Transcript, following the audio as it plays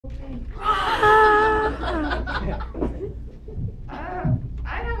I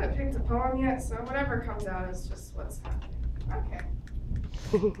haven't picked a poem yet, so whatever comes out is just what's happening. Okay.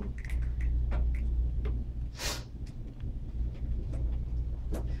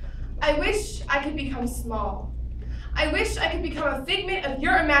 I wish I could become small. I wish I could become a figment of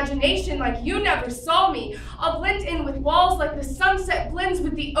your imagination like you never saw me. I'll blend in with walls like the sunset blends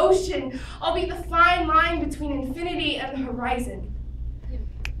with the ocean. I'll be the fine line between infinity and the horizon.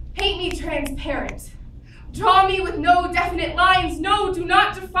 Paint me transparent. Draw me with no definite lines. No, do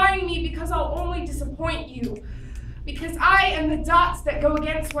not define me because I'll only disappoint you. Because I am the dots that go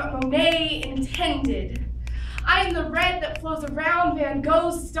against what Monet intended. I am the red that flows around Van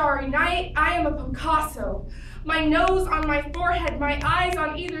Gogh's Starry Night. I am a Picasso. My nose on my forehead, my eyes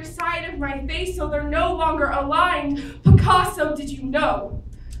on either side of my face so they're no longer aligned. Picasso, did you know?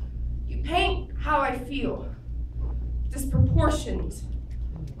 You paint how I feel. Disproportioned.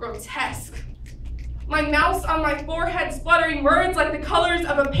 Grotesque. My mouse on my forehead spluttering words like the colors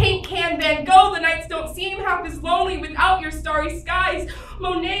of a paint can. Van Gogh, the nights don't seem half as lonely without your starry skies.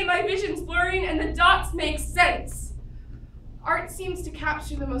 Monet, my vision's blurring and the dots make sense. Art seems to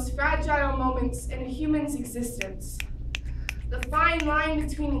capture the most fragile moments in a human's existence. The fine line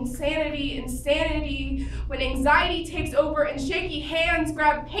between insanity and sanity, when anxiety takes over and shaky hands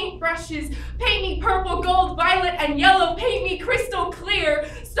grab paintbrushes. Paint me purple, gold, violet, and yellow. Paint me crystal clear.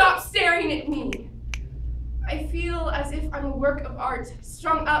 Stop staring at me. I feel as if I'm a work of art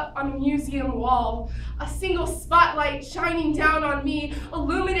strung up on a museum wall, a single spotlight shining down on me,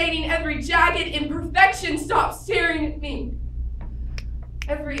 illuminating every jagged imperfection. Stop staring at me.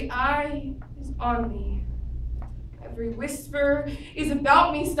 Every eye is on me. Every whisper is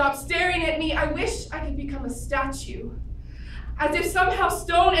about me. Stop staring at me. I wish I could become a statue. As if somehow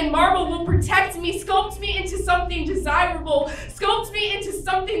stone and marble will protect me, sculpt me into something desirable, sculpt me into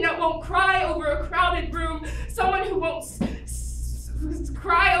something that won't cry over a crowded room, someone who won't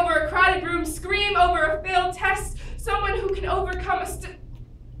cry over a crowded room, scream over a failed test, someone who can overcome a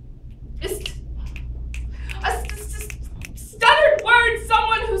stuttered word,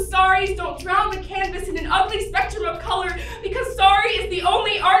 someone whose sorries don't drown the canvas in an ugly spectrum of color, because sorry is the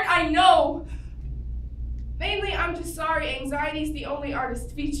only art I know. Mainly, I'm just sorry anxiety's the only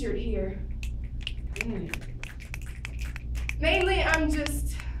artist featured here. Mainly, I'm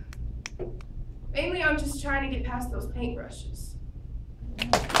just trying to get past those paintbrushes.